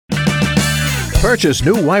Purchase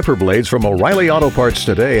new wiper blades from O'Reilly Auto Parts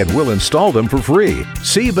today and we'll install them for free.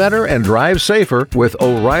 See better and drive safer with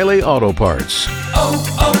O'Reilly Auto Parts.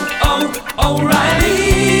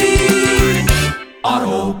 O'Reilly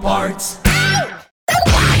Auto Parts.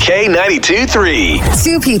 K92.3.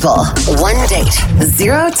 Two people, one date,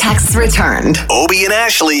 zero texts returned. Obie and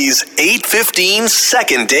Ashley's 8:15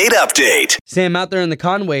 second date update. Sam, out there in the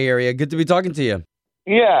Conway area, good to be talking to you.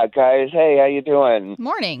 Yeah, guys. Hey, how you doing?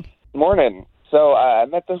 Morning. Morning. So I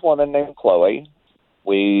met this woman named Chloe.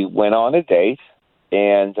 We went on a date,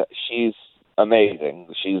 and she's amazing.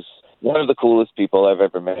 She's one of the coolest people I've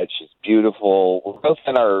ever met. She's beautiful. We're both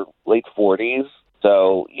in our late 40s,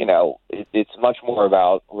 so, you know, it's much more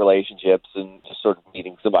about relationships and just sort of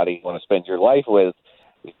meeting somebody you want to spend your life with.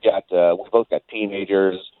 We both got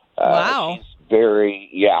teenagers. Wow.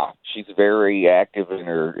 She's very active in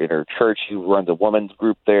her church. She runs a women's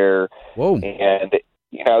group there. Whoa. And,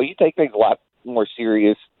 you know, you take things a lot more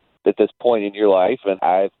serious at this point in your life. And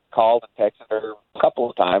I've called and texted her a couple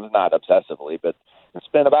of times, not obsessively, but it's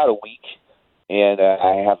been about a week, and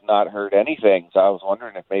I have not heard anything. So I was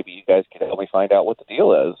wondering if maybe you guys could help me find out what the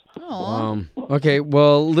deal is. Okay,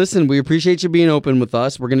 well, listen, we appreciate you being open with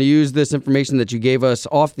us. We're going to use this information that you gave us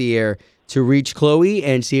off the air to reach Chloe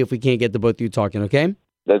and see if we can't get the both of you talking, okay?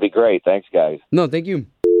 That'd be great. Thanks, guys. No, thank you.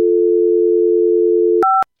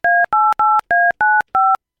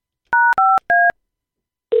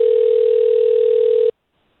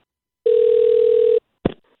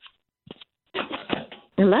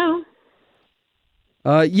 Hello?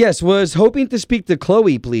 Yes, was hoping to speak to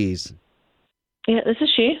Chloe, please. Yeah, this is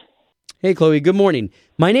she. Hey, Chloe, good morning.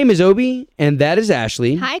 My name is Obie, and that is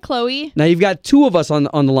Ashley. Hi, Chloe. Now, you've got two of us on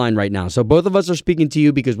the line right now, so both of us are speaking to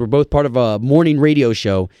you because we're both part of a morning radio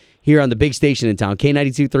show here on the big station in town,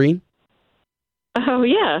 K92.3. Oh,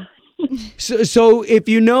 yeah. So if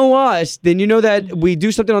you know us, then you know that we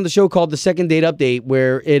do something on the show called the Second Date Update,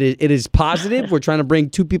 where it is positive. We're trying to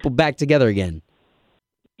bring two people back together again.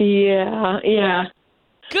 Yeah.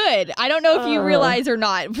 Good. I don't know if you realize or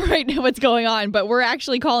not right now what's going on, but we're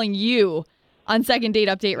actually calling you on Second Date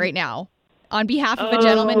Update right now on behalf of a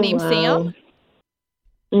gentleman named Sam.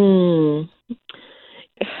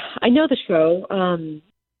 I know the show.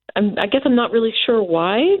 I guess I'm not really sure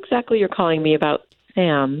why exactly you're calling me about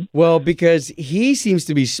Sam. Well, because he seems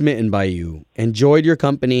to be smitten by you, enjoyed your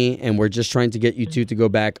company, and we're just trying to get you two to go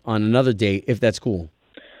back on another date, if that's cool.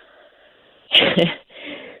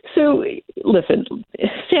 So, listen,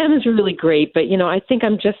 Sam is really great, but, you know, I think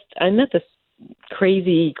I'm at this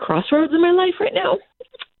crazy crossroads in my life right now.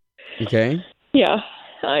 Okay. Yeah,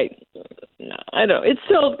 I don't, it's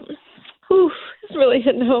still, it's really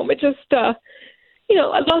hitting home. It just, you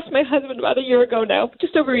know, I lost my husband about a year ago now,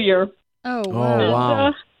 just over a year. Oh, wow.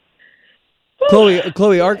 Wow.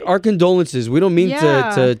 Chloe, our condolences. We don't mean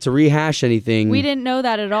to rehash anything. We didn't know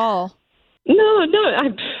that at all. No,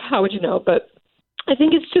 how would you know? But I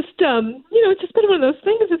think it's just, you know, it's just been one of those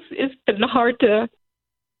things. It's been hard to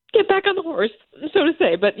get back on the horse, so to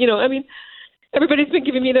say. But, you know, I mean, everybody's been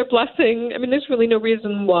giving me their blessing. I mean, there's really no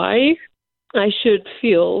reason why I should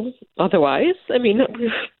feel otherwise. I mean,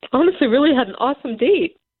 we honestly really had an awesome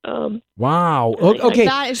date. Wow. Okay.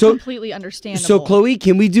 That is completely understandable. So, Chloe,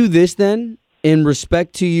 can we do this then? In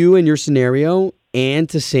respect to you and your scenario and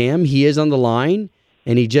to Sam, he is on the line,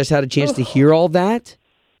 and he just had a chance to hear all that.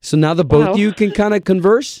 So now the both of you can kind of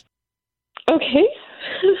converse? Okay.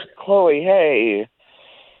 Chloe, hey.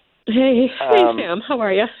 Hey, Sam. How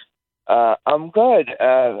are you? I'm good.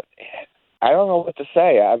 I don't know what to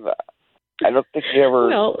say. I don't think you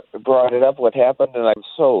ever brought it up what happened, and I'm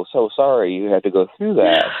so sorry you had to go through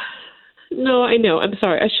that. No, I know. I'm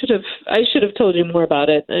sorry. I should have told you more about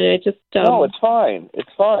it. I just No, it's fine. It's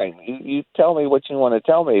fine. You tell me what you want to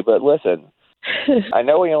tell me, but listen. I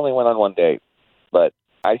know we only went on one date, but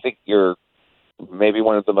I think you're maybe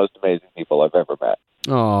one of the most amazing people I've ever met.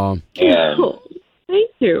 Oh,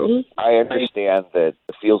 thank you. I understand that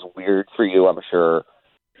it feels weird for you, I'm sure,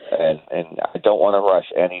 and I don't want to rush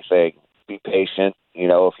anything. Be patient. You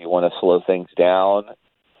know, if you want to slow things down,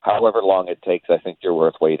 however long it takes, I think you're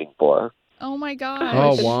worth waiting for. Oh, my gosh.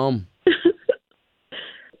 Oh, wow.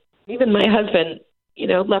 Even my husband, you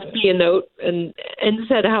know, left me a note and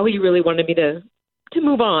said how he really wanted me to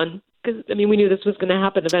move on. Because, I mean, we knew this was going to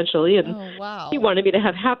happen eventually. And he wanted me to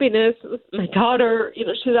have happiness. My daughter, you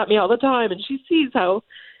know, she's at me all the time. And she sees how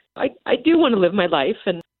I do want to live my life.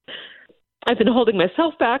 And I've been holding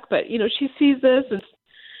myself back. But, you know, she sees this. And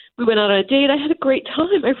we went out on a date. I had a great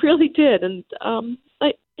time. I really did. And,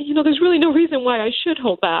 you know, there's really no reason why I should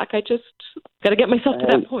hold back. I just got to get myself to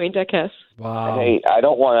that point, I guess. Wow. Hey, I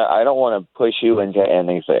don't want to push you into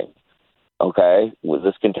anything. okay, well,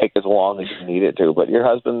 this can take as long as you need it to, but your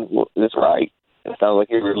husband is right. It sounds like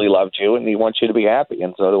he really loved you, and he wants you to be happy,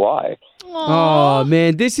 and so do I. Oh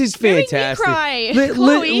man, this is fantastic. Make me cry,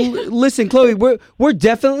 Chloe. Listen, Chloe, we're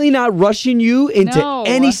definitely not rushing you into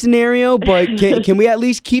any scenario, but can we at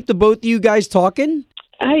least keep the both of you guys talking?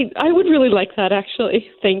 I would really like that, actually.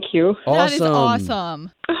 Thank you. Awesome. That is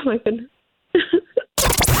awesome. Oh my goodness.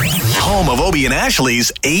 Home of Obie and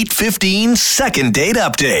Ashley's 8:15 second date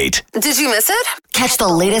update. Did you miss it? Catch the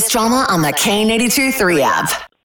latest drama on the K82 3 app.